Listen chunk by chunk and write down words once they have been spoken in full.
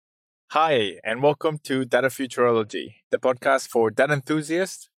Hi, and welcome to Data Futurology, the podcast for data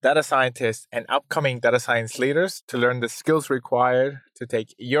enthusiasts, data scientists, and upcoming data science leaders to learn the skills required to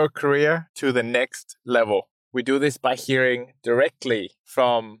take your career to the next level. We do this by hearing directly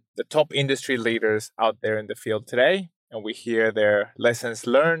from the top industry leaders out there in the field today, and we hear their lessons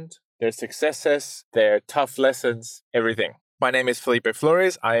learned, their successes, their tough lessons, everything. My name is Felipe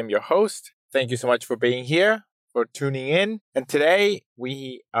Flores. I am your host. Thank you so much for being here, for tuning in. And today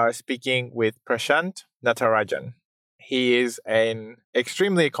we are speaking with Prashant Natarajan. He is an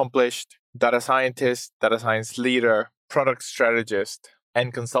extremely accomplished data scientist, data science leader, product strategist,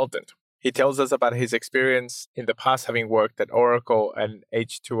 and consultant. He tells us about his experience in the past having worked at Oracle and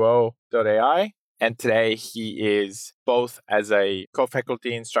H2O.ai. And today he is both as a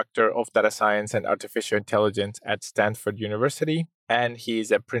co-faculty instructor of data science and artificial intelligence at Stanford University, and he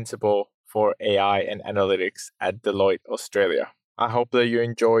is a principal for AI and analytics at Deloitte Australia. I hope that you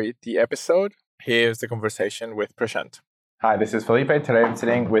enjoy the episode. Here's the conversation with Prashant. Hi, this is Felipe. Today I'm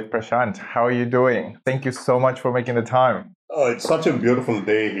sitting with Prashant. How are you doing? Thank you so much for making the time. Oh, it's such a beautiful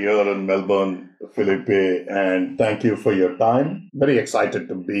day here in Melbourne, Felipe, and thank you for your time. Very excited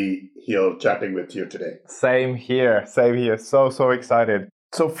to be here chatting with you today. Same here. So excited.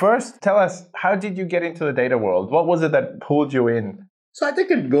 So first, tell us, how did you get into the data world? What was it that pulled you in? So I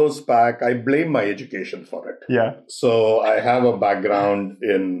think it goes back, I blame my education for it. Yeah. So I have a background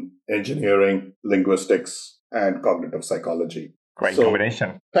in engineering, linguistics, and cognitive psychology. Great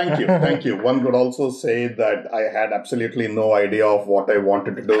combination. Thank you. One could also say that I had absolutely no idea of what I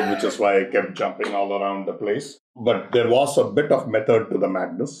wanted to do, which is why I kept jumping all around the place. But there was a bit of method to the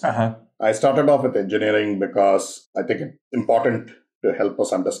madness. I started off with engineering because I think it's important to help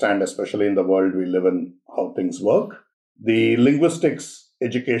us understand, especially in the world we live in, how things work. The linguistics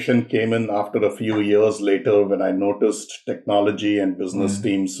education came in after a few years later when I noticed technology and business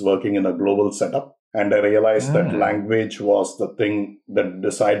teams working in a global setup. And I realized that language was the thing that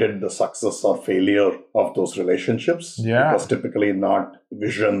decided the success or failure of those relationships. Yeah. It was typically not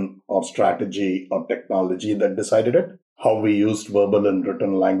vision or strategy or technology that decided it. How we used verbal and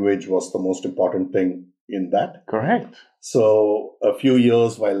written language was the most important thing in that. Correct. So a few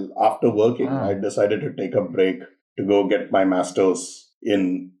years while after working, I decided to take a break to go get my master's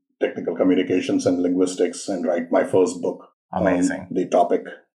in technical communications and linguistics and write my first book Amazing. on the topic,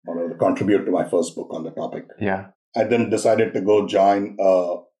 or contribute to my first book on the topic. Yeah. I then decided to go join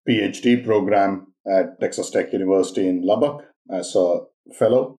a PhD program at Texas Tech University in Lubbock as a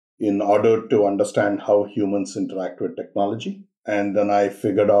fellow in order to understand how humans interact with technology. And then I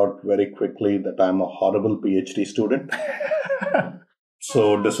figured out very quickly that I'm a horrible PhD student.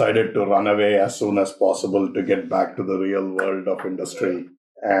 So decided to run away as soon as possible to get back to the real world of industry.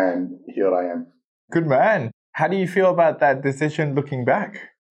 And here I am. Good man. How do you feel about that decision looking back?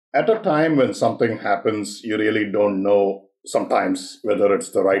 At a time when something happens, you really don't know sometimes whether it's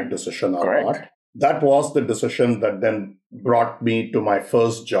the right decision or not. That was the decision that then brought me to my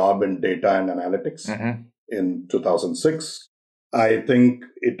first job in data and analytics in 2006. I think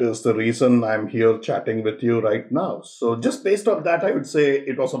it is the reason I'm here chatting with you right now. So just based on that, I would say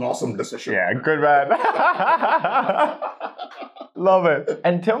it was an awesome decision. Yeah, good man. Love it.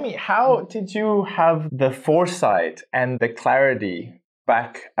 And tell me, how did you have the foresight and the clarity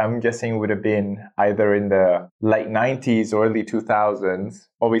back, I'm guessing would have been either in the late 90s or early 2000s,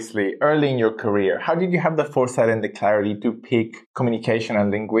 obviously early in your career. How did you have the foresight and the clarity to pick communication and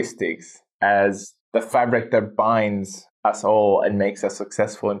linguistics as the fabric that binds us all and makes us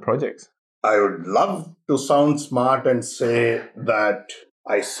successful in projects? I would love to sound smart and say that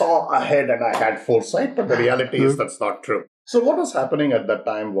I saw ahead and I had foresight, but the reality is that's not true. So what was happening at that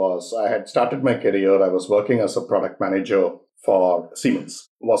time was I had started my career. I was working as a product manager for Siemens,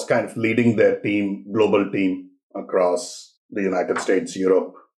 was kind of leading their team, global team across the United States,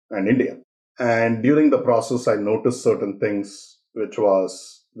 Europe, and India. And during the process, I noticed certain things, which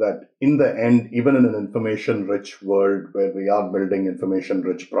was that in the end, even in an information-rich world where we are building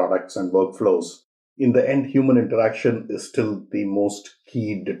information-rich products and workflows, in the end, human interaction is still the most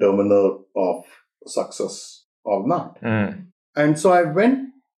key determiner of success or not. And so I went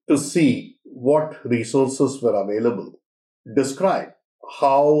to see what resources were available, describe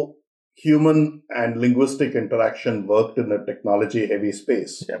how human and linguistic interaction worked in a technology-heavy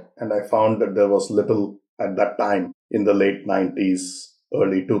space. And I found that there was little at that time in the late 90s,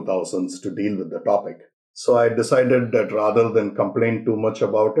 early 2000s to deal with the topic. So I decided that rather than complain too much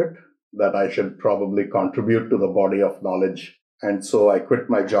about it, that I should probably contribute to the body of knowledge. And so I quit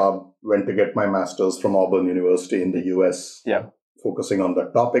my job, went to get my master's from Auburn University in the US. focusing on the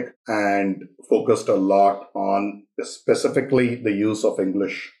topic and focused a lot on specifically the use of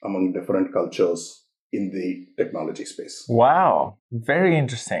English among different cultures in the technology space. Wow, very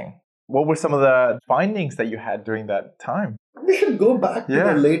interesting. What were some of the findings that you had during that time? We should go back to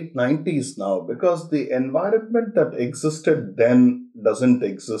the late 90s now, because the environment that existed then doesn't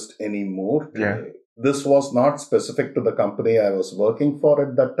exist anymore today. Yeah. This was not specific to the company I was working for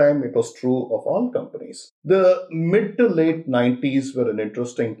at that time. It was true of all companies. The mid to late 90s were an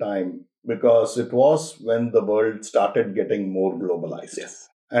interesting time because it was when the world started getting more globalized. Yes.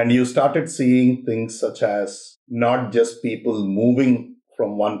 And you started seeing things such as not just people moving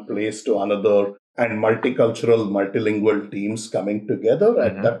from one place to another and multicultural, multilingual teams coming together.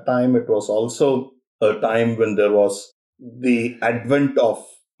 At that time, it was also a time when there was the advent of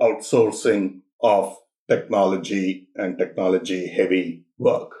outsourcing of technology and technology-heavy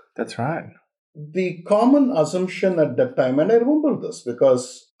work. That's right. The common assumption at that time, and I remember this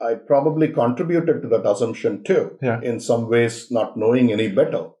because I probably contributed to that assumption too, in some ways not knowing any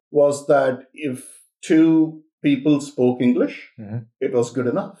better, was that if two people spoke English, it was good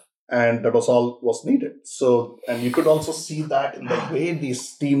enough. And that was all was needed. So, and you could also see that in the way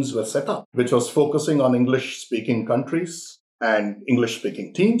these teams were set up, which was focusing on English-speaking countries and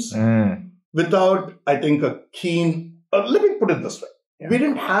English-speaking teams without, I think, a keen... let me put it this way. We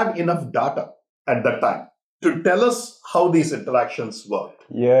didn't have enough data at that time to tell us how these interactions worked.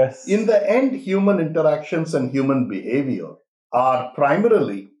 Yes. In the end, human interactions and human behavior are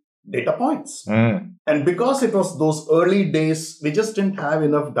primarily data points. And because it was those early days, we just didn't have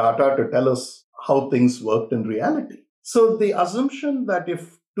enough data to tell us how things worked in reality. So the assumption that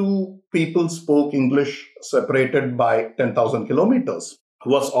if two people spoke English separated by 10,000 kilometers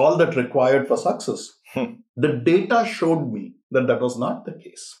was all that required for success, the data showed me that that was not the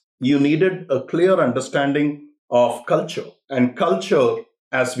case. You needed a clear understanding of culture. And culture,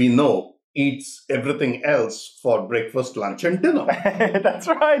 as we know, eats everything else for breakfast, lunch, and dinner. That's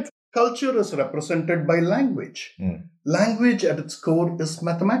right. Culture is represented by language. Language at its core is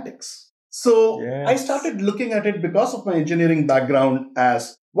mathematics. So I started looking at it because of my engineering background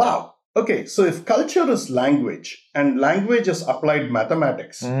as, wow, okay, so if culture is language and language is applied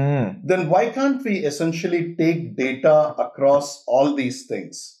mathematics, then why can't we essentially take data across all these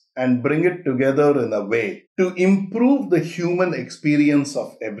things and bring it together in a way to improve the human experience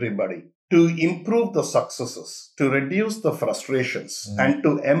of everybody, to improve the successes, to reduce the frustrations, and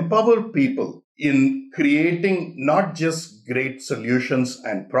to empower people in creating not just great solutions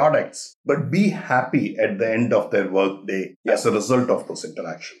and products, but be happy at the end of their workday as a result of those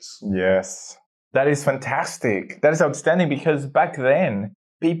interactions. Yes. That is fantastic. That is outstanding because back then,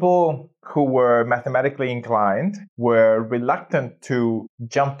 people who were mathematically inclined were reluctant to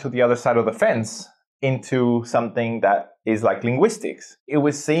jump to the other side of the fence into something that is like linguistics. It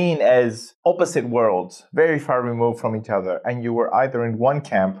was seen as opposite worlds, very far removed from each other, and you were either in one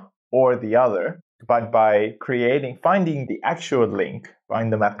camp or the other. But by finding the actual link,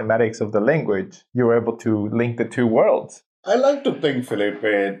 find the mathematics of the language, you were able to link the two worlds. I like to think, Felipe,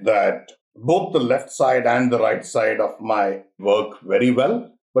 that both the left side and the right side of my work very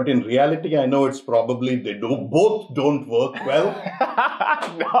well. But in reality, I know it's probably both don't work well.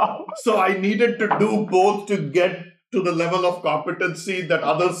 No. So I needed to do both to get to the level of competency that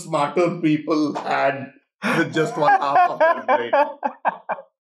other smarter people had with just one half of their brain.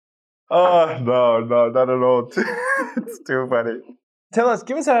 Oh, no, not at all. It's too funny. Give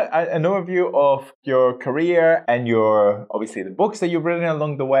us an overview of your career and obviously the books that you've written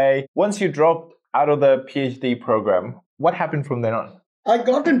along the way. Once you dropped out of the PhD program, what happened from then on? I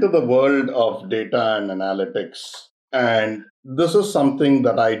got into the world of data and analytics, and this is something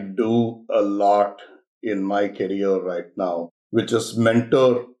that I do a lot in my career right now, which is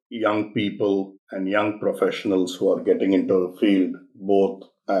mentor young people and young professionals who are getting into the field, both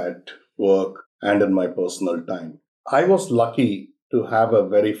at work and in my personal time. I was lucky to have a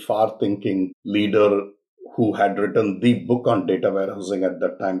very far-thinking leader who had written the book on data warehousing at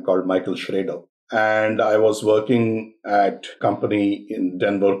that time called Michael Schrader. And I was working at a company in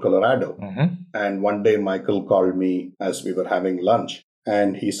Denver, Colorado. And one day Michael called me as we were having lunch.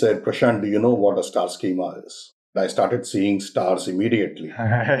 And he said, Prashant, do you know what a star schema is? I started seeing stars immediately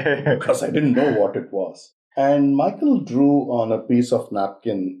because I didn't know what it was. And Michael drew on a piece of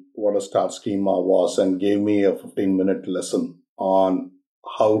napkin what a star schema was and gave me a 15-minute lesson on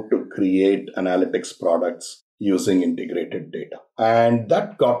how to create analytics products using integrated data. And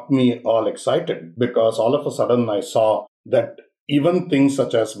that got me all excited because all of a sudden I saw that even things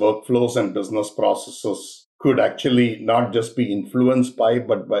such as workflows and business processes could actually not just be influenced by,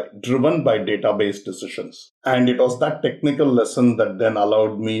 but driven by database decisions. And it was that technical lesson that then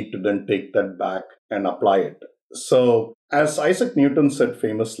allowed me to then take that back and apply it. So as Isaac Newton said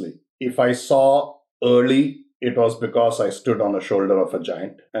famously, if I saw early, it was because I stood on the shoulder of a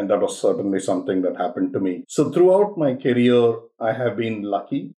giant. And that was certainly something that happened to me. So throughout my career, I have been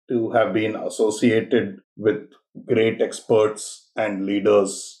lucky to have been associated with great experts and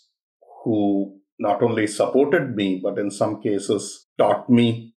leaders who not only supported me, but in some cases taught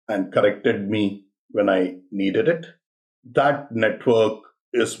me and corrected me when I needed it. That network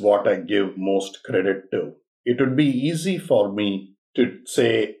is what I give most credit to. It would be easy for me to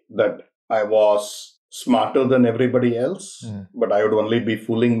say that I was smarter than everybody else, but I would only be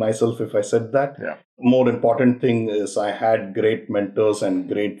fooling myself if I said that. Yeah. More important thing is I had great mentors and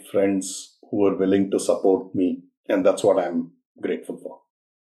great friends who were willing to support me. And that's what I'm grateful for.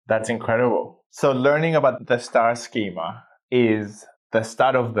 That's incredible. So learning about the STAR schema is the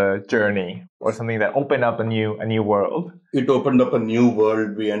start of the journey or something that opened up a new world. It opened up a new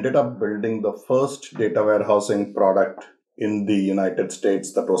world. We ended up building the first data warehousing product in the United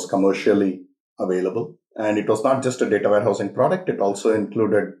States that was commercially available. And it was not just a data warehousing product. It also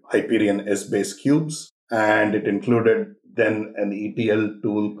included Hyperion S-Base cubes, and it included then an ETL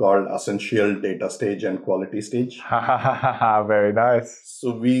tool called Essential Data Stage and Quality Stage. Very nice.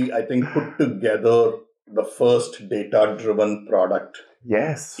 So we, I think, put together the first data-driven product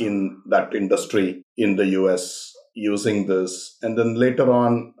in that industry in the US using this. And then later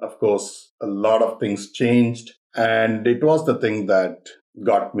on, of course, a lot of things changed. And it was the thing that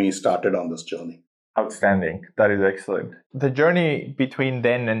got me started on this journey. Outstanding. That is excellent. The journey between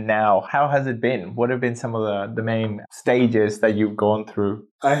then and now, how has it been? What have been some of the main stages that you've gone through?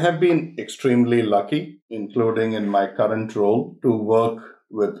 I have been extremely lucky, including in my current role, to work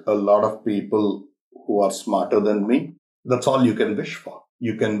with a lot of people who are smarter than me. That's all you can wish for.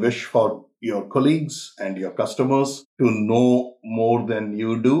 You can wish for your colleagues and your customers to know more than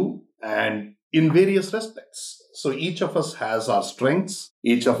you do, and in various respects. So each of us has our strengths,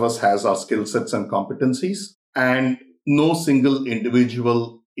 each of us has our skill sets and competencies, and no single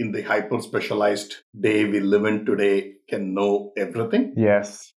individual in the hyper-specialized day we live in today can know everything.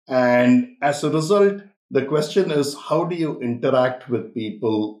 Yes. And as a result, the question is, how do you interact with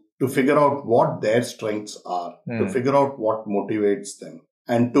people to figure out what their strengths are, to figure out what motivates them,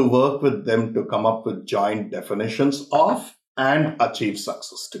 and to work with them to come up with joint definitions of and achieve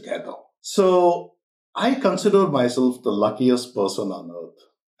success together. So I consider myself the luckiest person on earth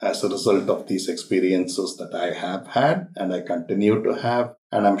as a result of these experiences that I have had and I continue to have,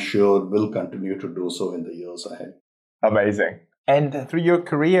 and I'm sure will continue to do so in the years ahead. Amazing. And through your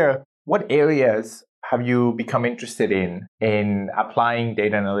career, what areas have you become interested in applying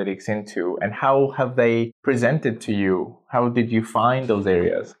data analytics into, and how have they presented to you? How did you find those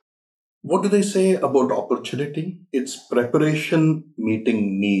areas? What do they say about opportunity? It's preparation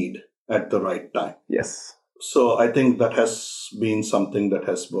meeting need at the right time. Yes. So I think that has been something that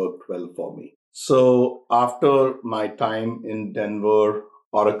has worked well for me. So after my time in Denver,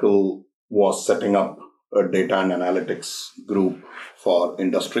 Oracle was setting up a data and analytics group for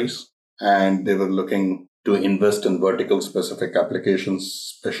industries, and they were looking to invest in vertical specific applications,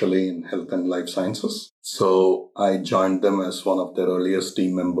 especially in health and life sciences. So I joined them as one of their earliest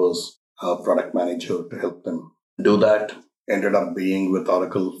team members, a product manager, to help them do that. Ended up being with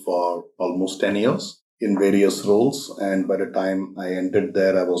Oracle for almost 10 years in various roles. And by the time I ended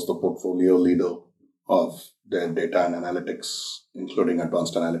there, I was the portfolio leader of their data and analytics, including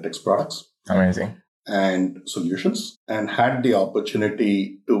advanced analytics products. Amazing. And solutions, and had the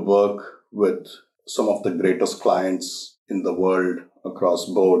opportunity to work with some of the greatest clients in the world across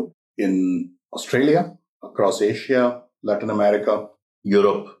board in Australia, across Asia, Latin America,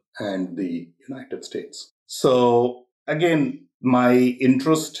 Europe, and the United States. So again, my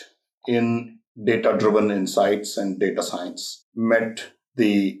interest in data-driven insights and data science met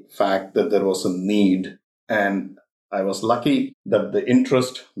the fact that there was a need, and I was lucky that the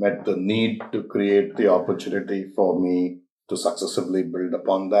interest met the need to create the opportunity for me to successively build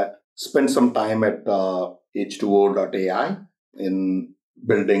upon that. Spent some time at H2O.ai in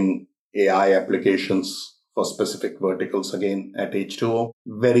building AI applications for specific verticals again at H2O.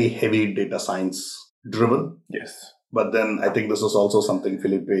 Very heavy data science driven. Yes. But then I think this is also something,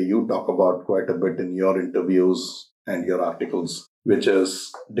 Felipe, you talk about quite a bit in your interviews and your articles, which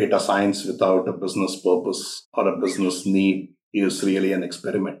is data science without a business purpose or a business need is really an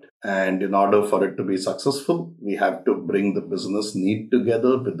experiment. And in order for it to be successful, we have to bring the business need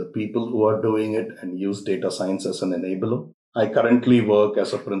together with the people who are doing it and use data science as an enabler. I currently work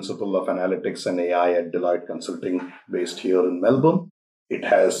as a principal of analytics and AI at Deloitte Consulting based here in Melbourne. It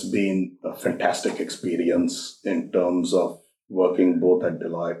has been a fantastic experience in terms of working both at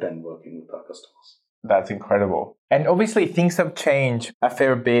Deloitte and working with our customers. That's incredible. And obviously, things have changed a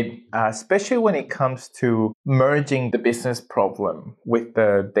fair bit, especially when it comes to merging the business problem with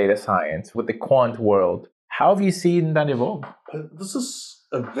the data science, with the quant world. How have you seen that evolve? This is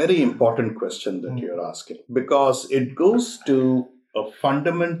a very important question that you're asking because it goes to a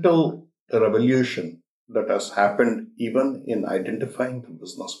fundamental revolution that has happened even in identifying the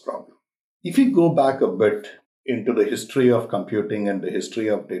business problem. If you go back a bit into the history of computing and the history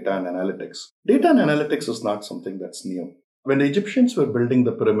of data and analytics is not something that's new. When the Egyptians were building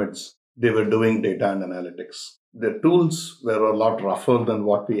the pyramids, they were doing data and analytics. Their tools were a lot rougher than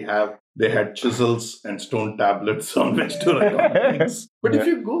what we have. They had chisels and stone tablets on which to record things. But if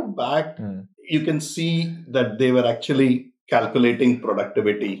you go back, you can see that they were actually calculating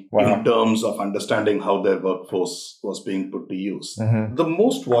productivity in terms of understanding how their workforce was being put to use. The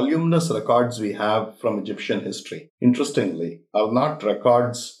most voluminous records we have from Egyptian history, interestingly, are not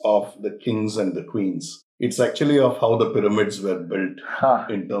records of the kings and the queens. It's actually of how the pyramids were built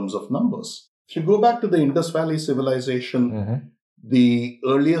in terms of numbers. If you go back to the Indus Valley civilization, the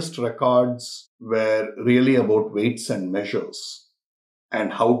earliest records were really about weights and measures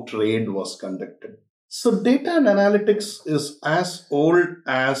and how trade was conducted. So data and analytics is as old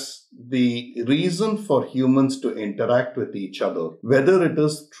as the reason for humans to interact with each other, whether it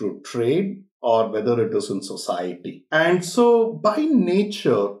is through trade or whether it is in society. And so by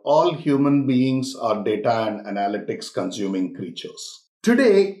nature, all human beings are data and analytics consuming creatures.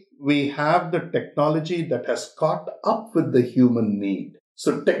 Today, we have the technology that has caught up with the human need.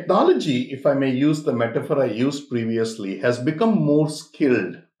 So technology, if I may use the metaphor I used previously, has become more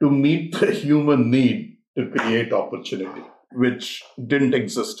skilled to meet the human need to create opportunity, which didn't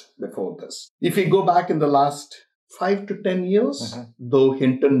exist before this. If we go back in the last 5 to 10 years, though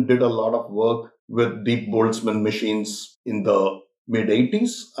Hinton did a lot of work with deep Boltzmann machines in the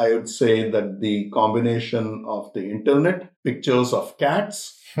mid-80s, I would say that the combination of the internet, pictures of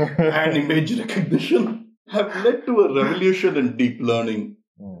cats, and image recognition have led to a revolution in deep learning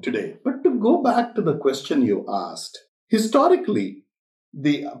today. But to go back to the question you asked, historically,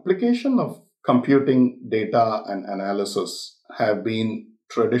 the application of computing, data, and analysis have been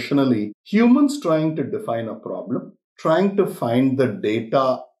traditionally humans trying to define a problem, trying to find the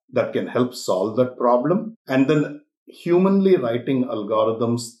data that can help solve that problem, and then humanly writing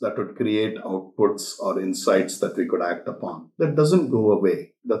algorithms that would create outputs or insights that we could act upon. That doesn't go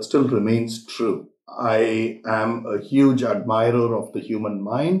away. That still remains true. I am a huge admirer of the human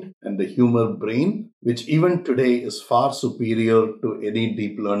mind and the human brain, which even today is far superior to any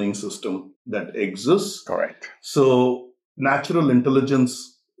deep learning system that exists. Correct. So natural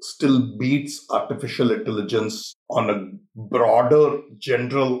intelligence still beats artificial intelligence on a broader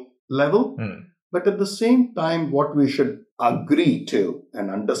general level. But at the same time, what we should agree to and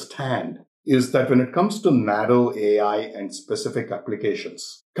understand is that when it comes to narrow AI and specific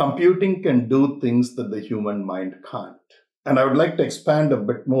applications, computing can do things that the human mind can't. And I would like to expand a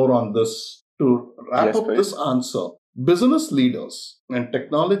bit more on this to wrap up this answer. Business leaders and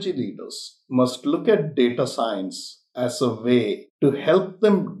technology leaders must look at data science as a way to help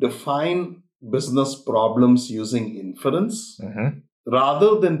them define business problems using inference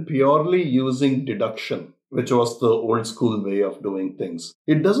rather than purely using deduction, which was the old school way of doing things.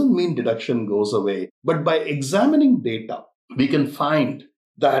 It doesn't mean deduction goes away, but by examining data, we can find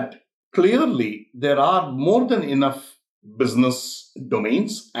that clearly there are more than enough business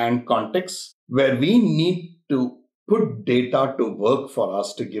domains and contexts where we need to put data to work for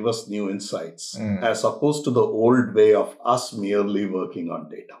us to give us new insights, as opposed to the old way of us merely working on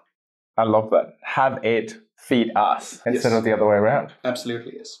data. I love that. Have it feed us instead of the other way around.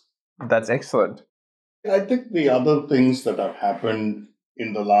 Absolutely, yes. That's excellent. I think the other things that have happened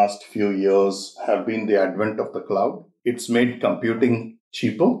in the last few years have been the advent of the cloud. It's made computing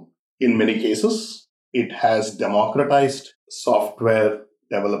cheaper in many cases. It has democratized software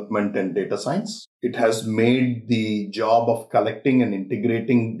development and data science. It has made the job of collecting and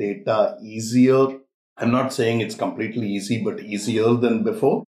integrating data easier. I'm not saying it's completely easy, but easier than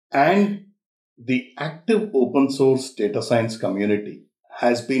before. And the active open source data science community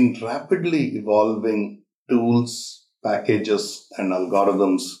has been rapidly evolving tools, packages, and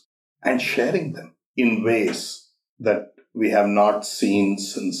algorithms and sharing them in ways that we have not seen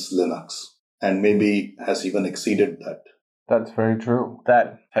since Linux, and maybe has even exceeded that. That's very true.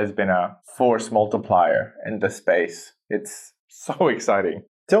 That has been a force multiplier in the space. It's so exciting.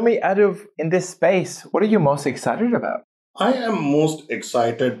 Tell me, in this space, what are you most excited about? I am most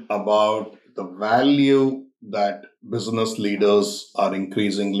excited about the value that business leaders are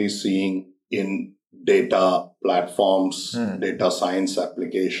increasingly seeing in data platforms, data science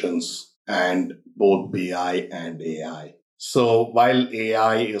applications, and both BI and AI. So while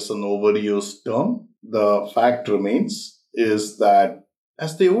AI is an overused term, the fact remains is that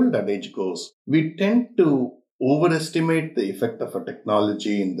as the old adage goes, we tend to overestimate the effect of a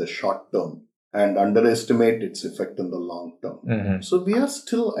technology in the short term and underestimate its effect in the long term. So we are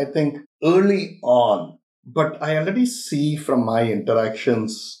still, I think, early on. But I already see from my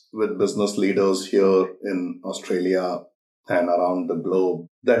interactions with business leaders here in Australia and around the globe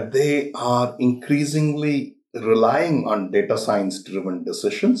that they are increasingly relying on data science driven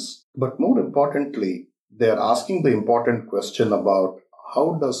decisions. But more importantly, they're asking the important question about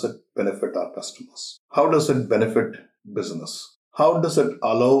how does it benefit our customers? How does it benefit business? How does it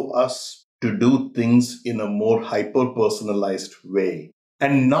allow us to do things in a more hyper-personalized way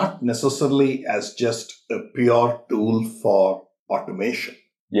and not necessarily as just a pure tool for automation?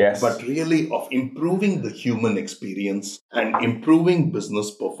 Yes. But really of improving the human experience and improving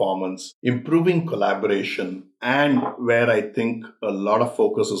business performance, improving collaboration, and where I think a lot of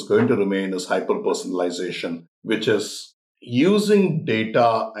focus is going to remain is hyper-personalization, which is using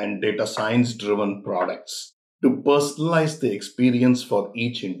data and data science-driven products to personalize the experience for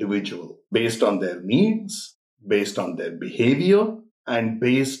each individual based on their needs, based on their behavior, and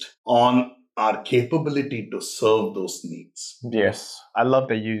based on our capability to serve those needs. Yes, I love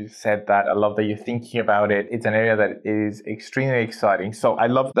that you said that. I love that you're thinking about it. It's an area that is extremely exciting. So I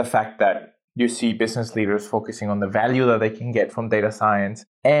love the fact that you see business leaders focusing on the value that they can get from data science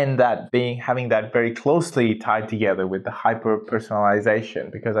and that having that very closely tied together with the hyper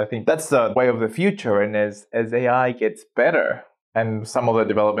personalization, because I think that's the way of the future. And as AI gets better, and some of the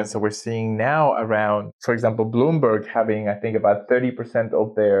developments that we're seeing now around, for example, Bloomberg having, I think, about 30%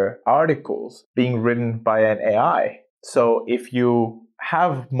 of their articles being written by an AI. So if you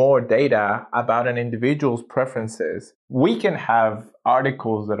have more data about an individual's preferences, we can have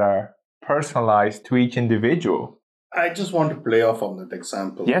articles that are personalized to each individual. I just want to play off on that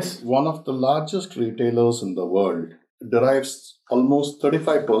example. Yes. One of the largest retailers in the world derives almost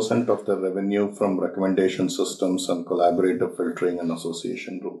 35% of their revenue from recommendation systems and collaborative filtering and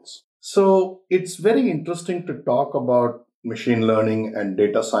association rules. So it's very interesting to talk about machine learning and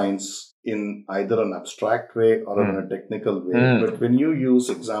data science in either an abstract way or in a technical way. But when you use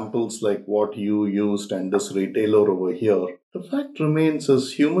examples like what you used and this retailer over here, the fact remains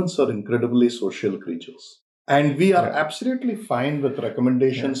is humans are incredibly social creatures. And we are absolutely fine with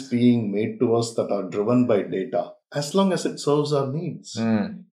recommendations being made to us that are driven by data, as long as it serves our needs.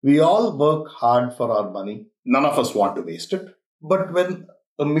 We all work hard for our money. None of us want to waste it. But when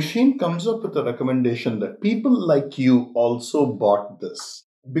a machine comes up with a recommendation that people like you also bought this,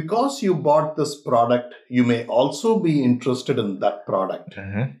 because you bought this product, you may also be interested in that product.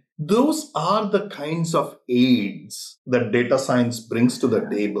 Those are the kinds of aids that data science brings to the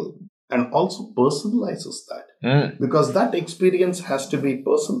table and also personalizes that. Because that experience has to be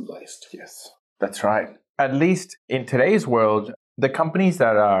personalized. Yes, that's right. At least in today's world, the companies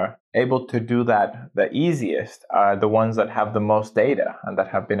that are able to do that the easiest are the ones that have the most data and that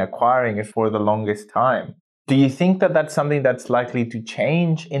have been acquiring it for the longest time. Do you think that that's something that's likely to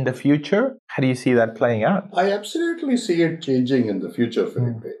change in the future? How do you see that playing out? I absolutely see it changing in the future,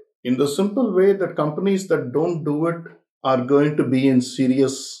 Felipe. In the simple way that companies that don't do it are going to be in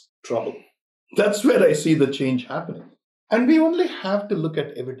serious trouble. That's where I see the change happening. And we only have to look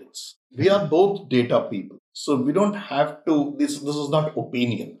at evidence. We are both data people. So we don't have to, this is not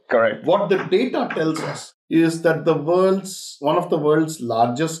opinion. Correct. What the data tells us is that one of the world's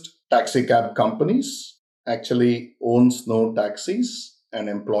largest taxi cab companies actually owns no taxis and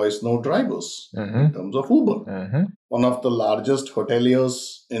employs no drivers in terms of Uber. One of the largest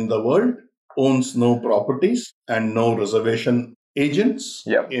hoteliers in the world owns no properties and no reservation agents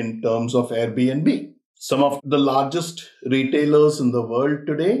in terms of Airbnb. Some of the largest retailers in the world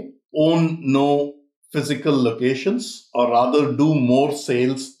today own no physical locations, or rather do more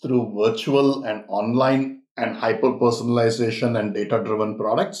sales through virtual and online and hyper-personalization and data-driven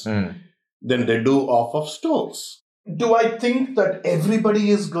products than they do off of stores. Do I think that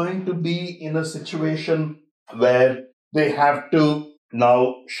everybody is going to be in a situation where they have to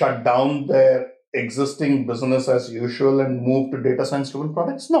now shut down their existing business as usual and move to data science-driven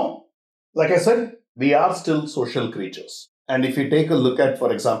products? No. Like I said, we are still social creatures. And if you take a look at,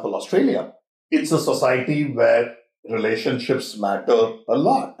 for example, Australia, it's a society where relationships matter a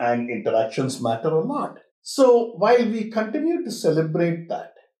lot and interactions matter a lot. So while we continue to celebrate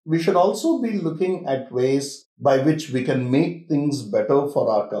that, we should also be looking at ways by which we can make things better for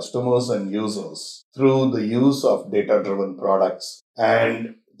our customers and users through the use of data-driven products.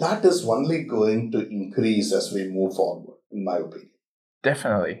 And that is only going to increase as we move forward, in my opinion.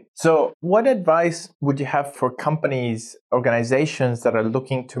 Definitely. So what advice would you have for companies, organizations that are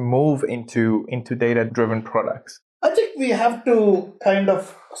looking to move into data-driven products? I think we have to kind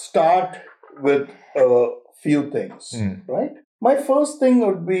of start with a few things, right? My first thing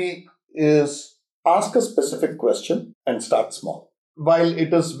would be is ask a specific question and start small. While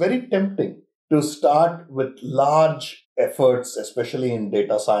it is very tempting to start with large efforts, especially in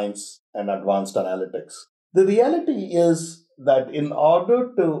data science and advanced analytics, the reality is that in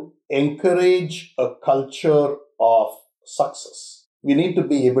order to encourage a culture of success, we need to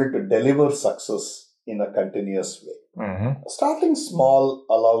be able to deliver success in a continuous way. Starting small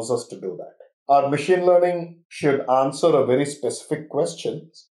allows us to do that. Our machine learning should answer a very specific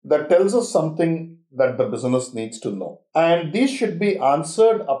question that tells us something that the business needs to know. And these should be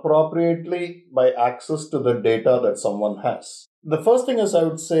answered appropriately by access to the data that someone has. The first thing is I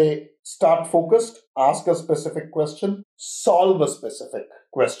would say start focused, ask a specific question, solve a specific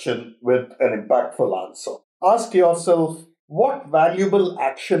question with an impactful answer. Ask yourself, what valuable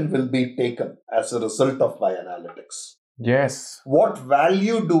action will be taken as a result of my analytics? Yes. What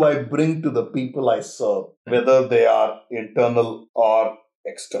value do I bring to the people I serve, whether they are internal or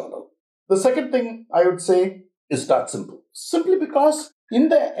external? The second thing I would say is start simple. Simply because in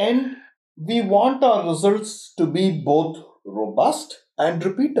the end, we want our results to be both robust and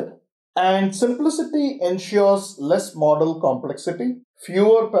repeatable. And simplicity ensures less model complexity.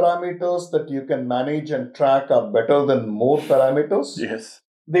 Fewer parameters that you can manage and track are better than more parameters. Yes.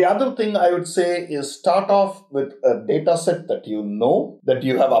 The other thing I would say is start off with a data set that you know, that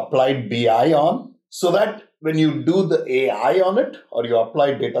you have applied BI on, so that when you do the AI on it or you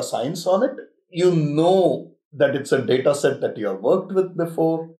apply data science on it, you know that it's a data set that you have worked with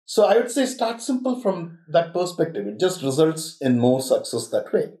before. So I would say start simple from that perspective. It just results in more success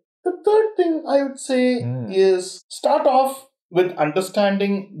that way. The third thing I would say is start off with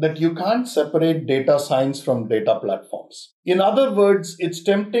understanding that you can't separate data science from data platforms. In other words, it's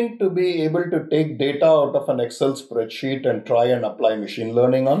tempting to be able to take data out of an Excel spreadsheet and try and apply machine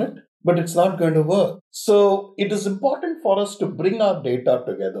learning on it, but it's not going to work. So it is important for us to bring our data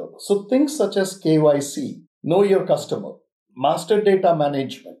together. So things such as KYC, know your customer, master data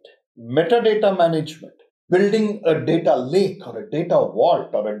management, metadata management, building a data lake or a data vault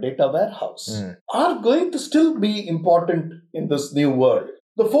or a data warehouse are going to still be important in this new world.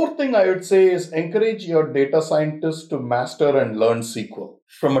 The fourth thing I would say is encourage your data scientists to master and learn SQL.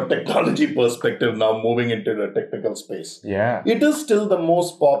 From a technology perspective, now moving into the technical space. Yeah. It is still the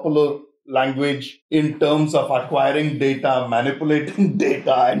most popular language in terms of acquiring data, manipulating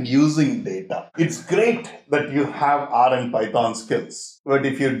data, and using data. It's great that you have R and Python skills, but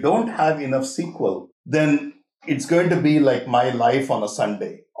if you don't have enough SQL, then it's going to be like my life on a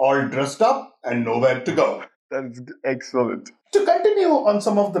Sunday, all dressed up and nowhere to go. That's excellent. To continue on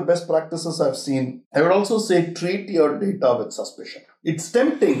some of the best practices I've seen, I would also say treat your data with suspicion. It's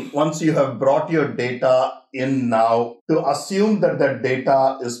tempting once you have brought your data in now to assume that that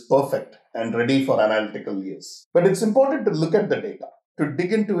data is perfect and ready for analytical use. But it's important to look at the data, to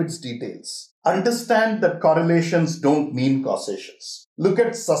dig into its details. Understand that correlations don't mean causations. Look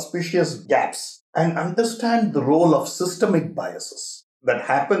at suspicious gaps and understand the role of systemic biases that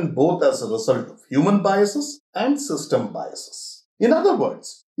happen both as a result of human biases and system biases. In other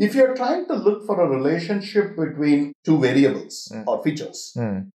words, if you're trying to look for a relationship between two variables or features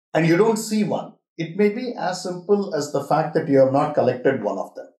and you don't see one, it may be as simple as the fact that you have not collected one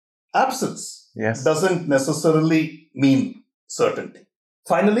of them. Absence doesn't necessarily mean certainty.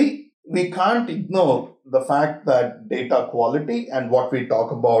 Finally, we can't ignore the fact that data quality and what we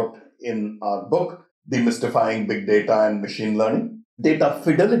talk about in our book, Demystifying Big Data and Machine Learning, data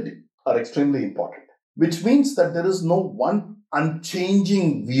fidelity are extremely important, which means that there is no one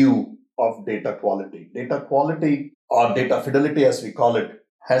unchanging view of data quality. Data quality or data fidelity, as we call it,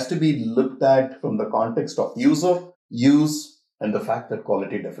 has to be looked at from the context of user, use, and the fact that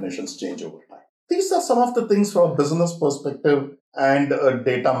quality definitions change over time. These are some of the things from a business perspective and a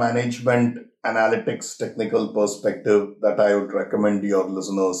data management, analytics, technical perspective that I would recommend your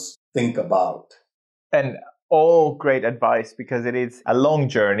listeners think about. And all great advice, because it is a long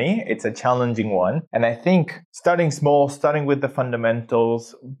journey. It's a challenging one. And I think starting small, starting with the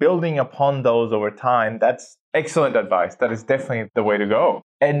fundamentals, building upon those over time, that's excellent advice. That is definitely the way to go.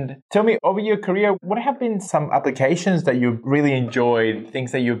 And tell me, over your career, what have been some applications that you've really enjoyed,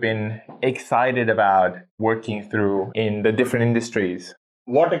 things that you've been excited about working through in the different industries?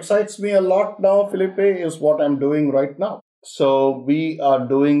 What excites me a lot now, Felipe, is what I'm doing right now. So we are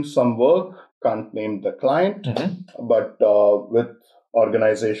doing some work, can't name the client, but with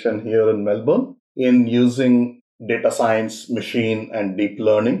organization here in Melbourne in using data science, machine, and deep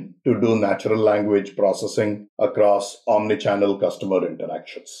learning to do natural language processing across omni-channel customer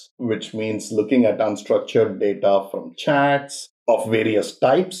interactions, which means looking at unstructured data from chats of various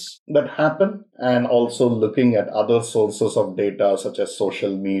types that happen, and also looking at other sources of data such as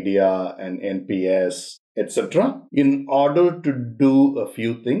social media and NPS, etc., in order to do a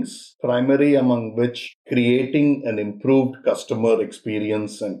few things, primary among which creating an improved customer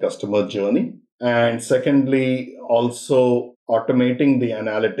experience and customer journey. And secondly, also automating the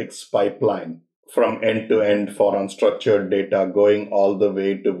analytics pipeline from end to end for unstructured data, going all the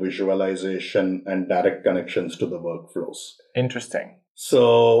way to visualization and direct connections to the workflows. Interesting.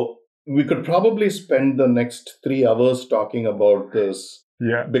 So we could probably spend the next 3 hours talking about this.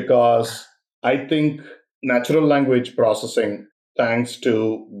 Yeah. Because I think natural language processing, thanks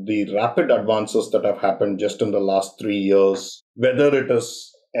to the rapid advances that have happened just in the last 3 years, whether it is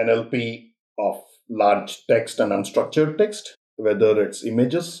NLP of large text and unstructured text, whether it's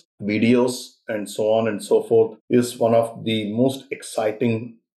images, videos, and so on and so forth, is one of the most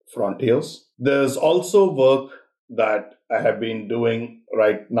exciting frontiers. There's also work that I have been doing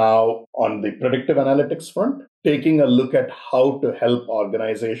right now on the predictive analytics front, taking a look at how to help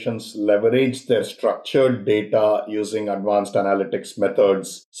organizations leverage their structured data using advanced analytics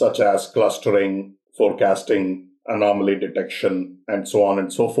methods such as clustering, forecasting, anomaly detection, and so on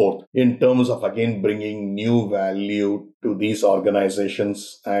and so forth, in terms of, again, bringing new value to these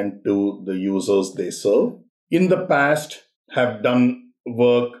organizations and to the users they serve. In the past, have done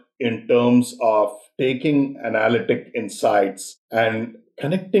work in terms of taking analytic insights and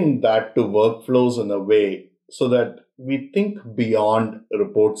connecting that to workflows in a way so that we think beyond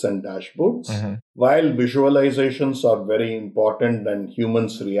reports and dashboards. While visualizations are very important and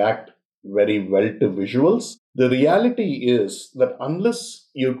humans react very well to visuals, the reality is that unless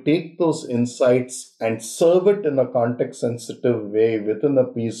you take those insights and serve it in a context-sensitive way within a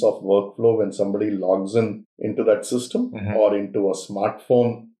piece of workflow when somebody logs in into that system or into a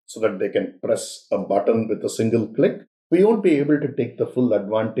smartphone so that they can press a button with a single click, we won't be able to take the full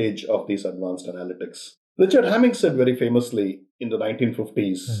advantage of these advanced analytics. Richard Hamming said very famously in the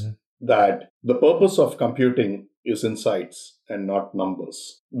 1950s that the purpose of computing is insights and not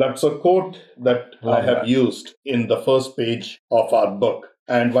numbers. That's a quote that I have used in the first page of our book.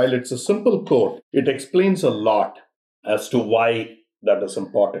 And while it's a simple quote, it explains a lot as to why that is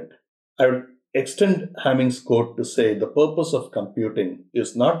important. I would extend Hamming's quote to say the purpose of computing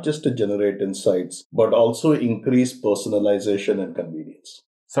is not just to generate insights, but also increase personalization and convenience.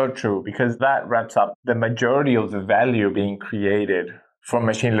 So true, because that wraps up the majority of the value being created from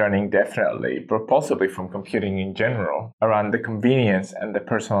machine learning, definitely, but possibly from computing in general, around the convenience and the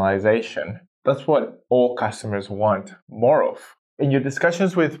personalization. That's what all customers want more of. In your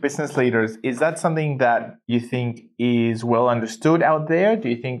discussions with business leaders, is that something that you think is well understood out there? Do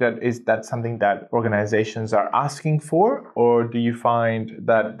you think that is that something that organizations are asking for? Or do you find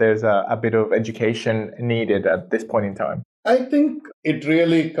that there's a bit of education needed at this point in time? I think it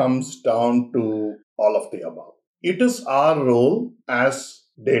really comes down to all of the above. It is our role as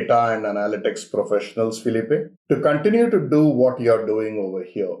data and analytics professionals, Felipe, to continue to do what you're doing over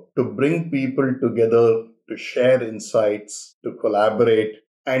here, to bring people together, to share insights, to collaborate,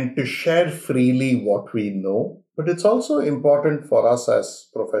 and to share freely what we know. But it's also important for us as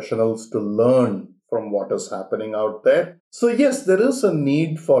professionals to learn from what is happening out there. So yes, there is a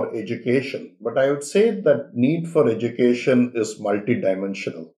need for education, but I would say that need for education is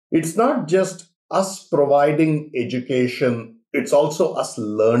multidimensional. It's not just us providing education, it's also us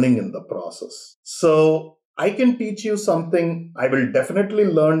learning in the process. So I can teach you something, I will definitely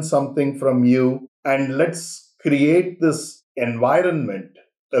learn something from you, and let's create this environment,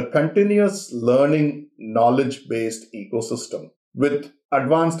 a continuous learning, knowledge-based ecosystem with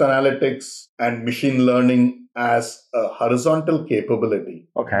advanced analytics and machine learning as a horizontal capability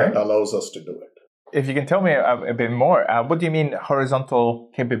that allows us to do it. If you can tell me a bit more, what do you mean horizontal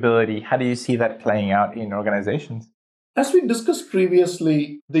capability? How do you see that playing out in organizations? As we discussed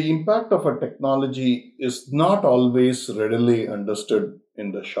previously, the impact of a technology is not always readily understood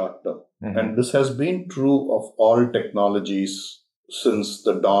in the short term. And this has been true of all technologies since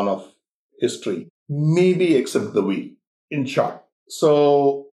the dawn of history, maybe except the wheel, in short.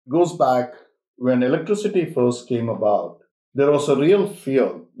 So goes back when electricity first came about, there was a real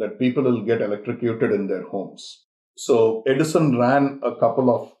fear that people will get electrocuted in their homes. So Edison ran a couple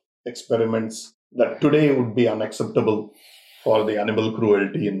of experiments that today would be unacceptable for the animal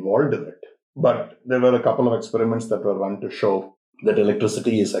cruelty involved in it. But there were a couple of experiments that were run to show that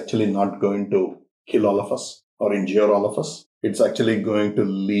electricity is actually not going to kill all of us or injure all of us. It's actually going to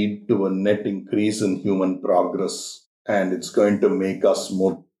lead to a net increase in human progress, and it's going to make us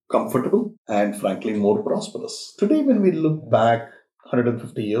more comfortable and frankly more prosperous. Today, when we look back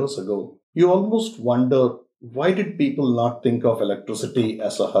 150 years ago, you almost wonder, why did people not think of electricity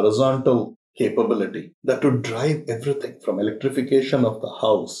as a horizontal capability that would drive everything from electrification of the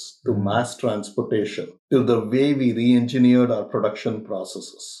house to mass transportation to the way we re-engineered our production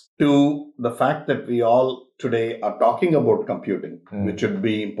processes to the fact that we all today are talking about computing, which would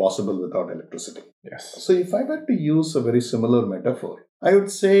be impossible without electricity. Yes. So if I were to use a very similar metaphor, I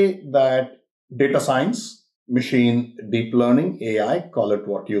would say that data science, machine deep learning, AI, call it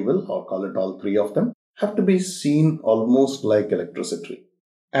what you will, or call it all three of them, have to be seen almost like electricity.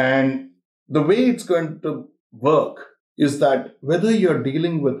 And the way it's going to work is that whether you're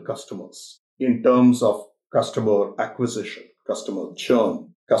dealing with customers in terms of customer acquisition, customer churn,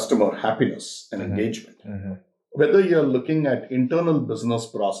 customer happiness and engagement, whether you're looking at internal business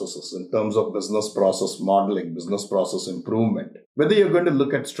processes in terms of business process modeling, business process improvement, whether you're going to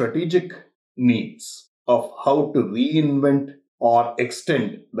look at strategic needs of how to reinvent or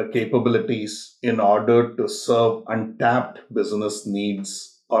extend the capabilities in order to serve untapped business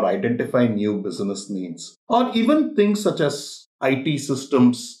needs or identify new business needs, or even things such as IT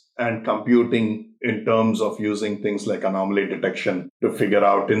systems and computing in terms of using things like anomaly detection to figure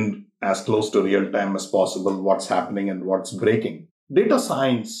out in as close to real time as possible what's happening and what's breaking. Data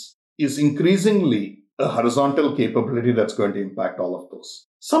science is increasingly a horizontal capability that's going to impact all of those.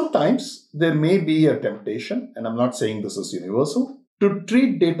 Sometimes there may be a temptation, and I'm not saying this is universal, to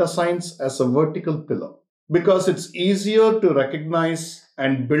treat data science as a vertical pillar because it's easier to recognize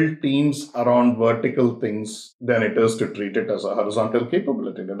and build teams around vertical things than it is to treat it as a horizontal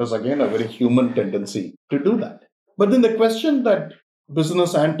capability. That is, again, a very human tendency to do that. But then the question that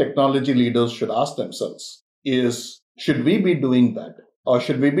business and technology leaders should ask themselves is, should we be doing that? Or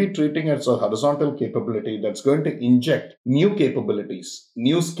should we be treating it as a horizontal capability that's going to inject new capabilities,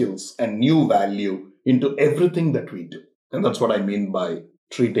 new skills, and new value into everything that we do? And that's what I mean by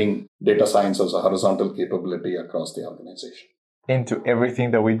treating data science as a horizontal capability across the organization. Into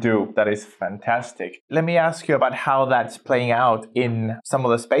everything that we do. That is fantastic. Let me ask you about how that's playing out in some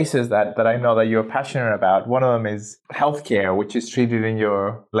of the spaces that I know that you're passionate about. One of them is healthcare, which is treated in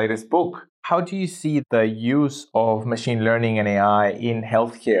your latest book. How do you see the use of machine learning and AI in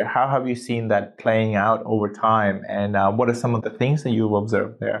healthcare? How have you seen that playing out over time? And what are some of the things that you've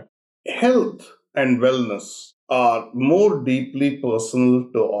observed there? Health and wellness are more deeply personal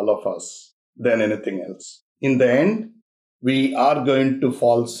to all of us than anything else. In the end, we are going to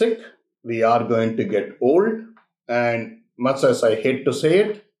fall sick, we are going to get old, and much as I hate to say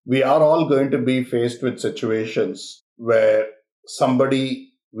it, we are all going to be faced with situations where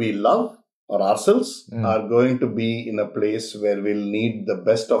somebody we love or ourselves are going to be in a place where we'll need the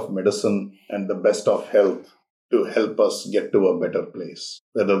best of medicine and the best of health to help us get to a better place.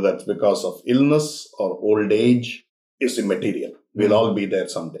 Whether that's because of illness or old age is immaterial. We'll all be there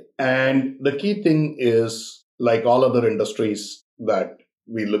someday. And the key thing is, like all other industries that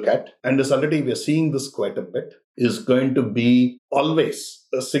we look at, and this already we're seeing this quite a bit, is going to be always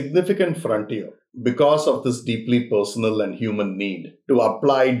a significant frontier because of this deeply personal and human need to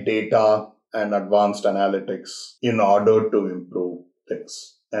apply data and advanced analytics in order to improve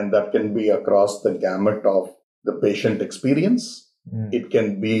things. And that can be across the gamut of the patient experience. It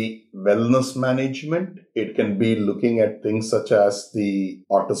can be wellness management. It can be looking at things such as the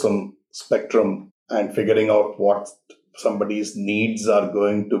autism spectrum and figuring out what somebody's needs are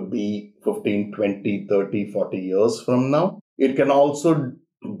going to be 15, 20, 30, 40 years from now. It can also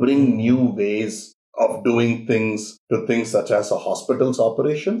bring new ways of doing things to things such as a hospital's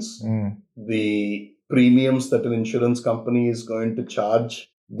operations, the premiums that an insurance company is going to charge,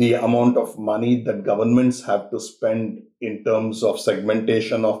 the amount of money that governments have to spend in terms of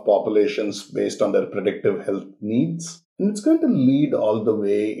segmentation of populations based on their predictive health needs. And it's going to lead all the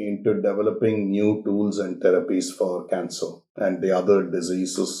way into developing new tools and therapies for cancer and the other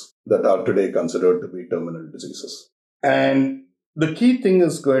diseases that are today considered to be terminal diseases. And the key thing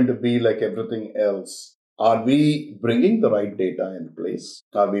is going to be, like everything else, are we bringing the right data in place?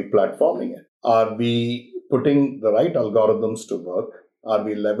 Are we platforming it? Are we putting the right algorithms to work? Are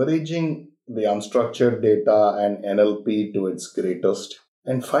we leveraging the unstructured data and NLP to its greatest?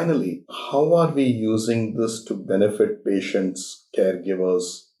 And finally, how are we using this to benefit patients,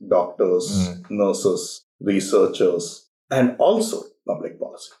 caregivers, doctors, nurses, researchers, and also public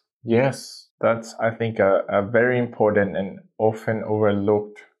policy? Yes. That's, I think, a very important and often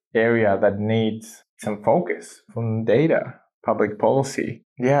overlooked area that needs some focus from data, public policy.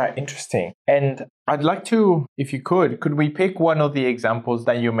 Yeah, interesting. And I'd like to, if you could we pick one of the examples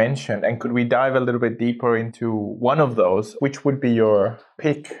that you mentioned and could we dive a little bit deeper into one of those? Which would be your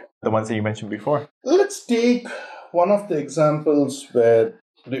pick, the ones that you mentioned before? Let's take one of the examples where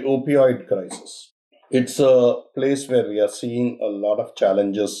the opioid crisis. It's a place where we are seeing a lot of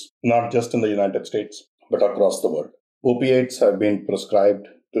challenges, not just in the United States, but across the world. Opiates have been prescribed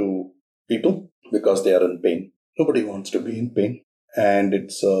to people because they are in pain. Nobody wants to be in pain. And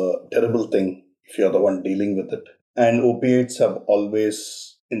it's a terrible thing if you're the one dealing with it. And opiates have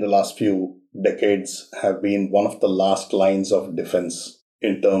always, in the last few decades, have been one of the last lines of defense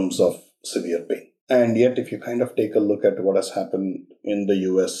in terms of severe pain. And yet, if you kind of take a look at what has happened in the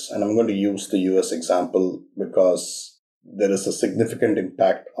US, and I'm going to use the US example because there is a significant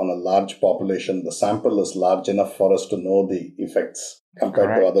impact on a large population. The sample is large enough for us to know the effects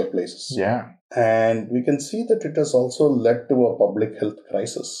compared to other places. Yeah. And we can see that it has also led to a public health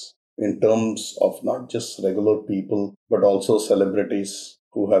crisis in terms of not just regular people, but also celebrities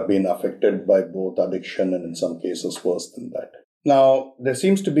who have been affected by both addiction and in some cases worse than that. Now, there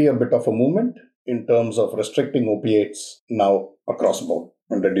seems to be a bit of a movement in terms of restricting opiates now across the board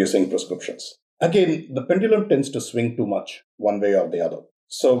and reducing prescriptions. Again, the pendulum tends to swing too much one way or the other.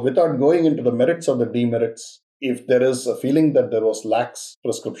 So without going into the merits or the demerits, if there is a feeling that there was lax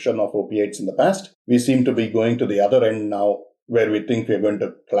prescription of opiates in the past, we seem to be going to the other end now where we think we're going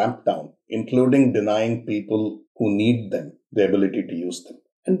to clamp down, including denying people who need them the ability to use them.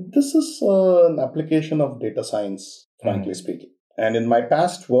 And this is an application of data science, frankly speaking. And in my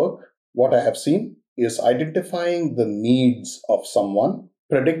past work, what I have seen is identifying the needs of someone,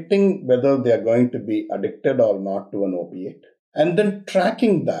 predicting whether they are going to be addicted or not to an opiate, and then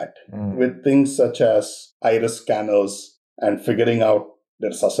tracking that with things such as iris scanners and figuring out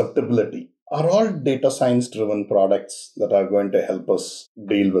their susceptibility are all data science driven products that are going to help us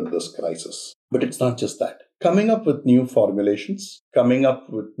deal with this crisis. But it's not just that. Coming up with new formulations, coming up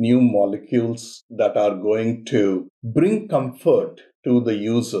with new molecules that are going to bring comfort to the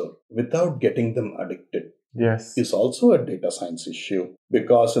user without getting them addicted. Yes. Is also a data science issue,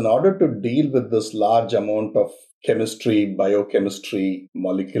 because in order to deal with this large amount of chemistry, biochemistry,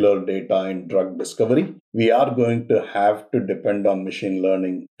 molecular data in drug discovery, we are going to have to depend on machine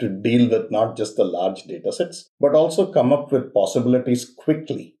learning to deal with not just the large data sets, but also come up with possibilities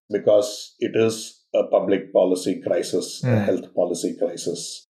quickly, because it is a public policy crisis, a health policy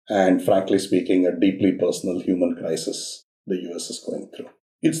crisis, and frankly speaking, a deeply personal human crisis the US is going through.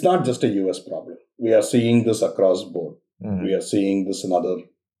 It's not just a US problem. We are seeing this across board. We are seeing this in other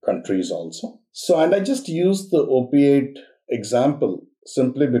countries also. So, and I just use the opiate example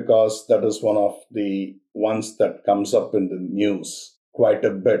simply because that is one of the ones that comes up in the news quite a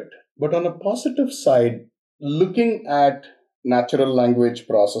bit. But on a positive side, looking at natural language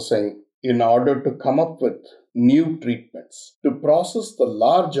processing in order to come up with new treatments, to process the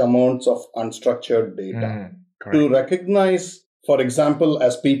large amounts of unstructured data, to recognize, for example,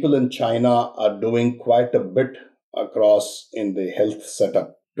 as people in China are doing quite a bit across in the health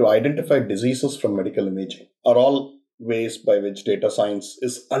setup, to identify diseases from medical imaging, are all ways by which data science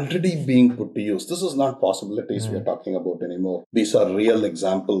is already being put to use. This is not possibilities we are talking about anymore. These are real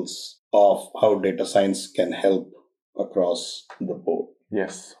examples of how data science can help across the board.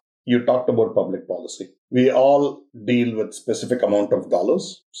 Yes. You talked about public policy. We all deal with specific amount of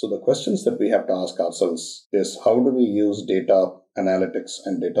dollars. So the questions that we have to ask ourselves is, how do we use data analytics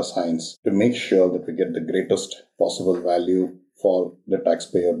and data science to make sure that we get the greatest possible value for the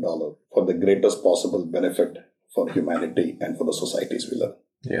taxpayer dollar, for the greatest possible benefit for humanity and for the societies we live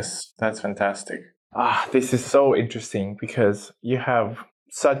in? Yes, that's fantastic. This is so interesting because you have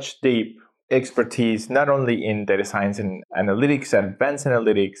such deep expertise, not only in data science and analytics and advanced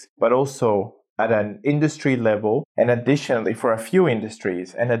analytics, but also at an industry level, and additionally for a few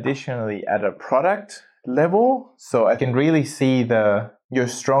industries, and additionally at a product level. So I can really see your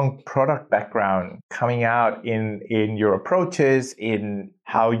strong product background coming out in your approaches, in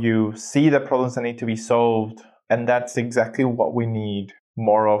how you see the problems that need to be solved. And that's exactly what we need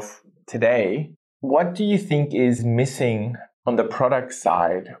more of today. What do you think is missing on the product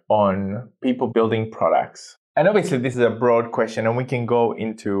side, on people building products? And obviously this is a broad question and we can go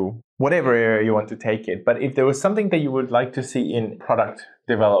into whatever area you want to take it. But if there was something that you would like to see in product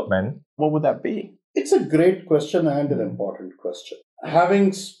development, what would that be? It's a great question and an important question.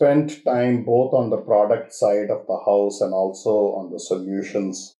 Having spent time both on the product side of the house and also on the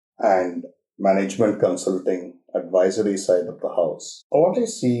solutions and management consulting advisory side of the house, what I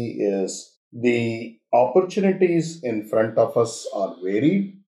see is The opportunities in front of us are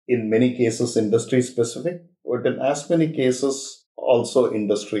varied, in many cases industry specific, but in as many cases also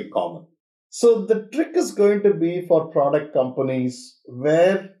industry common. So the trick is going to be for product companies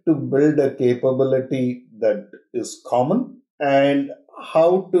where to build a capability that is common and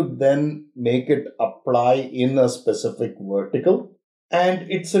how to then make it apply in a specific vertical. And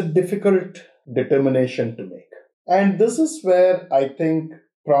it's a difficult determination to make. And this is where I think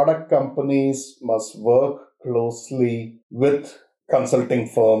product companies must work closely with consulting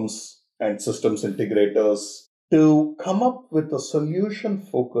firms and systems integrators to come up with a solution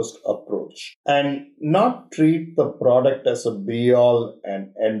focused approach and not treat the product as a be all and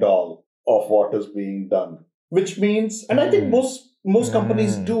end all of what is being done. Which means, and I think most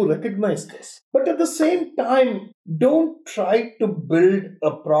companies do recognize this, but at the same time, don't try to build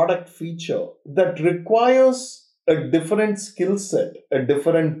a product feature that requires a different skill set, a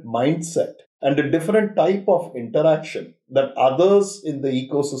different mindset, and a different type of interaction that others in the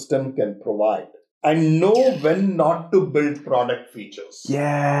ecosystem can provide. And know when not to build product features.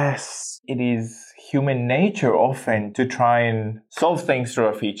 Yes, it is human nature often to try and solve things through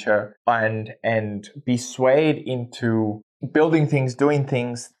a feature and be swayed into building things, doing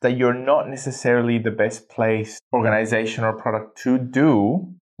things that you're not necessarily the best placed organization or product to do.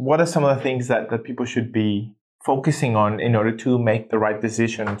 What are some of the things that people should be focusing on in order to make the right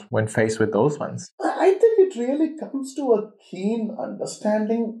decisions when faced with those ones? I think it really comes to a keen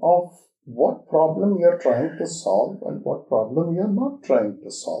understanding of what problem you're trying to solve and what problem you're not trying to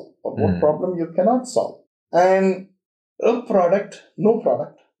solve, or what problem you cannot solve. And no product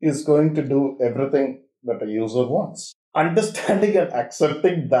is going to do everything that a user wants. Understanding and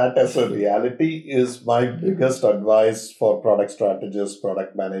accepting that as a reality is my biggest advice for product strategists,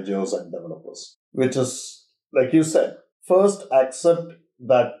 product managers, and developers, which is, like you said, first accept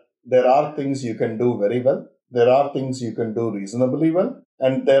that there are things you can do very well, there are things you can do reasonably well,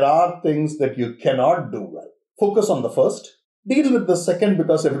 and there are things that you cannot do well. Focus on the first. Deal with the second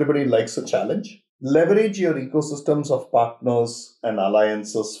because everybody likes a challenge. Leverage your ecosystems of partners and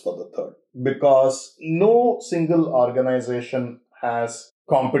alliances for the third. Because no single organization has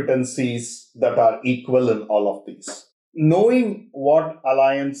competencies that are equal in all of these. Knowing what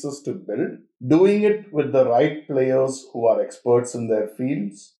alliances to build, doing it with the right players who are experts in their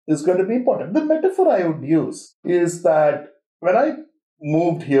fields is going to be important. The metaphor I would use is that when I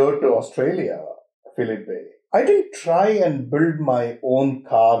moved here to Australia, Felipe, I didn't try and build my own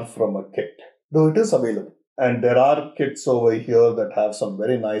car from a kit, though it is available. And there are kits over here that have some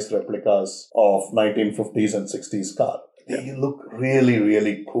very nice replicas of 1950s and 60s car. They look really,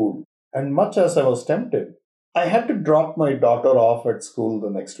 really cool. And much as I was tempted, I had to drop my daughter off at school the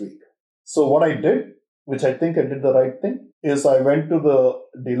next week. So what I did, which I think I did the right thing, is I went to the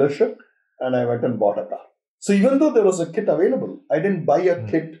dealership and I went and bought a car. So even though there was a kit available, I didn't buy a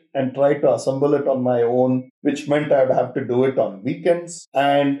kit and try to assemble it on my own, which meant I would have to do it on weekends.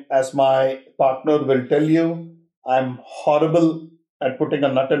 And as my partner will tell you, I'm horrible at putting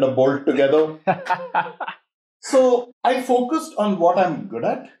a nut and a bolt together. So I focused on what I'm good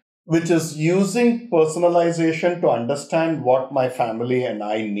at, which is using personalization to understand what my family and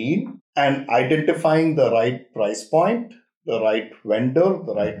I need and identifying the right price point, the right vendor,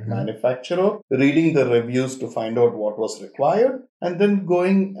 the right manufacturer, reading the reviews to find out what was required, and then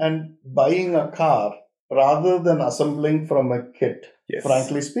going and buying a car rather than assembling from a kit,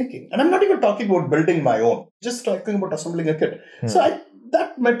 frankly speaking. And I'm not even talking about building my own, just talking about assembling a kit. So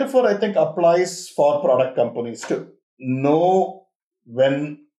that metaphor, I think, applies for product companies too. Know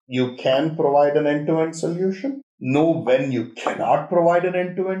when you can provide an end-to-end solution, know when you cannot provide an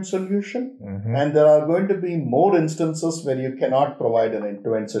end-to-end solution, and there are going to be more instances where you cannot provide an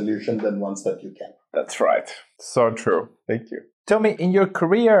end-to-end solution than ones that you can. That's right. So true. Thank you. Tell me, in your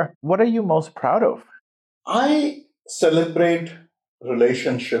career, what are you most proud of? I celebrate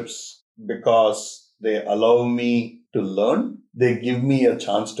relationships because they allow me to learn. They give me a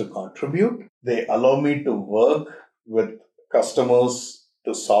chance to contribute. They allow me to work with customers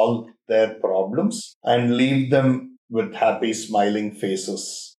to solve their problems and leave them with happy, smiling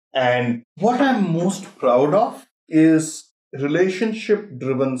faces. And what I'm most proud of is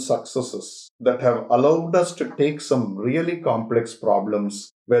relationship-driven successes that have allowed us to take some really complex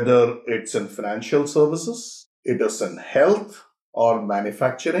problems, whether it's in financial services, it is in health or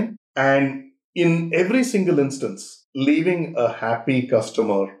manufacturing, and in every single instance, leaving a happy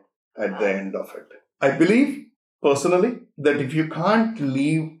customer at the end of it. I believe personally that if you can't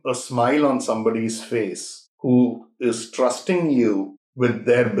leave a smile on somebody's face who is trusting you with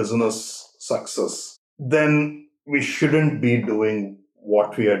their business success, then we shouldn't be doing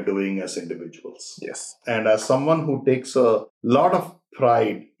what we are doing as individuals. Yes. And as someone who takes a lot of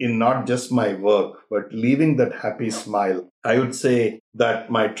pride in not just my work, but leaving that happy smile, I would say that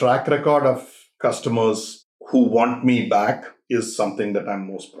my track record of customers who want me back is something that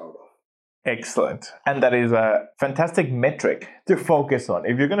I'm most proud of. Excellent. And that is a fantastic metric to focus on.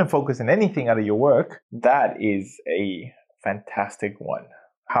 If you're going to focus on anything out of your work, that is a fantastic one.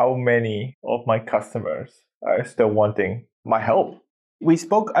 How many of my customers are still wanting my help? We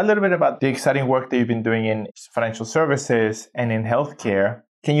spoke a little bit about the exciting work that you've been doing in financial services and in healthcare.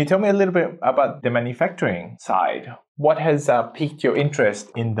 Can you tell me a little bit about the manufacturing side? What has piqued your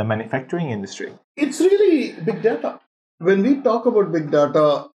interest in the manufacturing industry? It's really big data. When we talk about big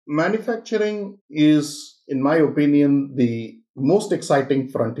data, manufacturing is, in my opinion, the most exciting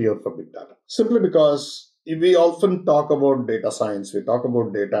frontier for big data. Simply because we often talk about data science, we talk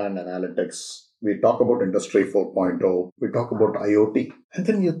about data and analytics, we talk about Industry 4.0, we talk about IoT. And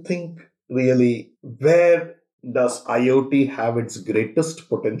then you think, really, where does IoT have its greatest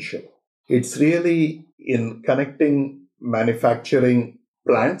potential? It's really in connecting manufacturing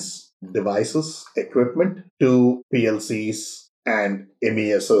plants, devices, equipment to PLCs and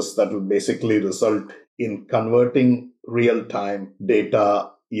MESs that will basically result in converting real-time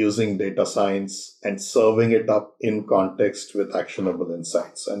data using data science and serving it up in context with actionable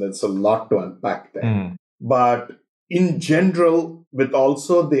insights. And it's a lot to unpack there. But in general, with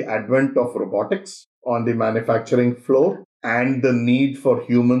also the advent of robotics on the manufacturing floor and the need for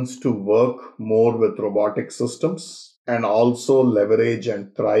humans to work more with robotic systems and also leverage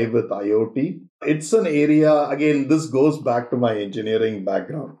and thrive with IoT, it's an area, again, this goes back to my engineering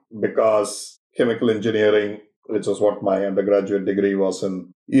background because chemical engineering, which is what my undergraduate degree was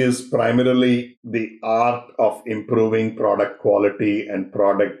in, is primarily the art of improving product quality and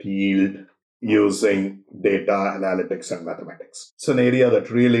product yield using data analytics and mathematics. It's an area that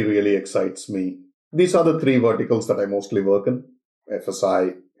really, really excites me. These are the three verticals that I mostly work in: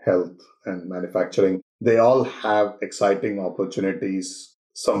 FSI, health, and manufacturing. They all have exciting opportunities,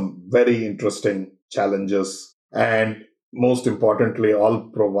 some very interesting challenges, and most importantly, all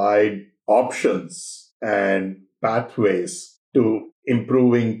provide options and pathways to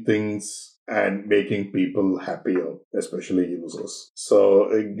improving things and making people happier, especially users.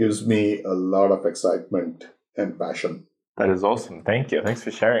 So it gives me a lot of excitement and passion. That is awesome. Thank you. Thanks for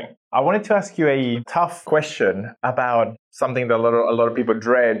sharing. I wanted to ask you a tough question about something that a lot of people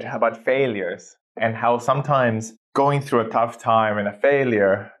dread about failures, and how sometimes going through a tough time and a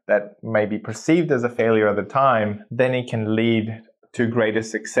failure that may be perceived as a failure at the time, then it can lead to greater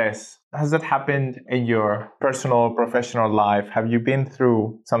success. Has that happened in your personal or professional life? Have you been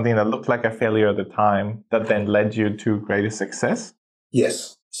through something that looked like a failure at the time that then led you to greater success?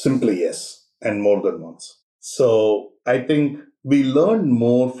 Yes, simply yes, and more than once. So I think we learn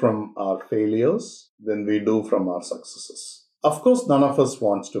more from our failures than we do from our successes. Of course, none of us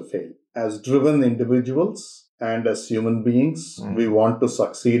wants to fail. As driven individuals and as human beings, we want to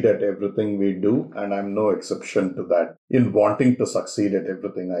succeed at everything we do, and I'm no exception to that in wanting to succeed at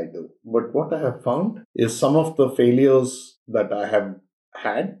everything I do. But what I have found is some of the failures that I have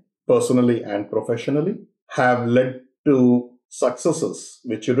had personally and professionally have led to successes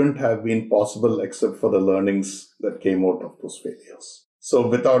which shouldn't have been possible except for the learnings that came out of those failures. So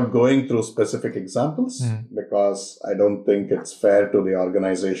without going through specific examples, because I don't think it's fair to the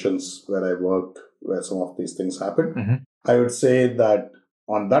organizations where I worked where some of these things happened, I would say that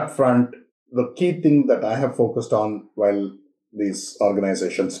on that front, the key thing that I have focused on while these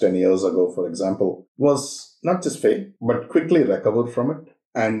organizations 10 years ago, for example, was not just fail, but quickly recover from it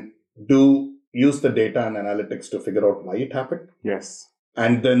and use the data and analytics to figure out why it happened. Yes.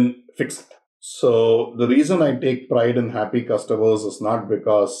 And then fix it. So the reason I take pride in happy customers is not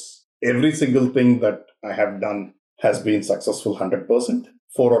because every single thing that I have done has been successful 100%.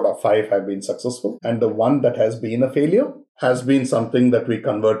 4 out of 5 have been successful. And the one that has been a failure has been something that we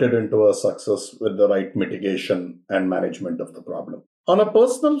converted into a success with the right mitigation and management of the problem. On a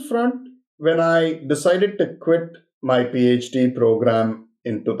personal front, when I decided to quit my PhD program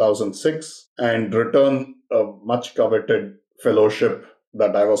in 2006 and return a much coveted fellowship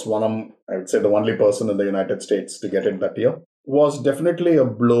that I was I would say the only person in the United States to get it that year, was definitely a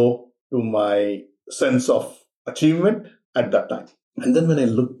blow to my sense of achievement at that time. And then when I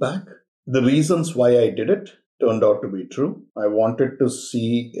look back, the reasons why I did it turned out to be true. I wanted to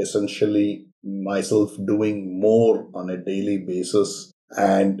see essentially myself doing more on a daily basis.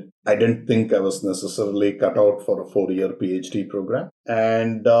 And I didn't think I was necessarily cut out for a 4-year PhD program.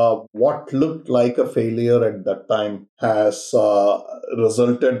 And what looked like a failure at that time has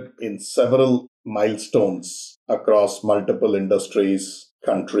resulted in several milestones across multiple industries,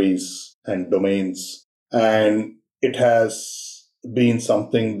 countries, and domains. And it has been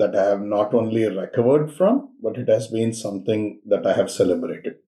something that I have not only recovered from, but it has been something that I have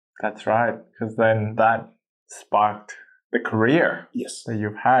celebrated. That's right, because then that sparked the career Yes. that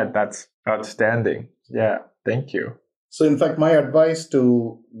you've had. That's outstanding. Yeah, thank you. So, in fact, my advice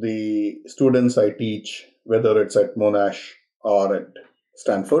to the students I teach, whether it's at Monash or at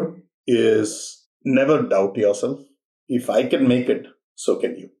Stanford, is never doubt yourself. If I can make it, so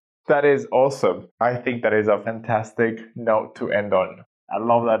can you. That is awesome. I think that is a fantastic note to end on. I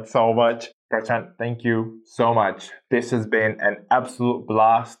love that so much. Prashant, thank you so much. This has been an absolute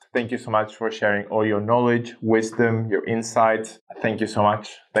blast. Thank you so much for sharing all your knowledge, wisdom, your insights. Thank you so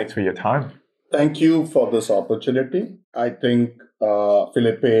much. Thanks for your time. Thank you for this opportunity. I think,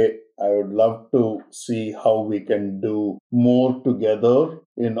 Felipe, I would love to see how we can do more together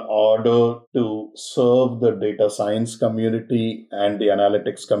in order to serve the data science community and the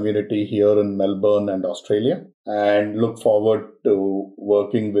analytics community here in Melbourne and Australia, and look forward to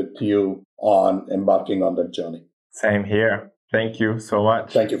working with you on embarking on that journey. Same here. Thank you so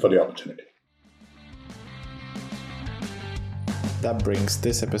much. Thank you for the opportunity. That brings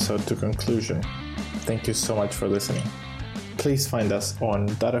this episode to conclusion. Thank you so much for listening. Please find us on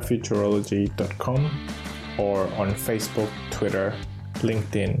datafuturology.com or on Facebook, Twitter,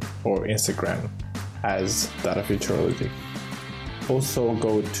 LinkedIn, or Instagram as Data Futurology. Also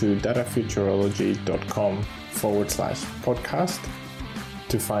go to datafuturology.com/podcast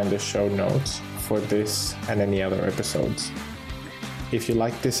to find the show notes for this and any other episodes. If you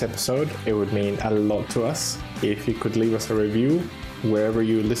like this episode, it would mean a lot to us if you could leave us a review wherever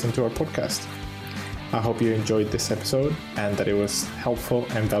you listen to our podcast. I hope you enjoyed this episode and that it was helpful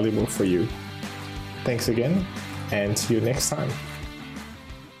and valuable for you. Thanks again, and see you next time.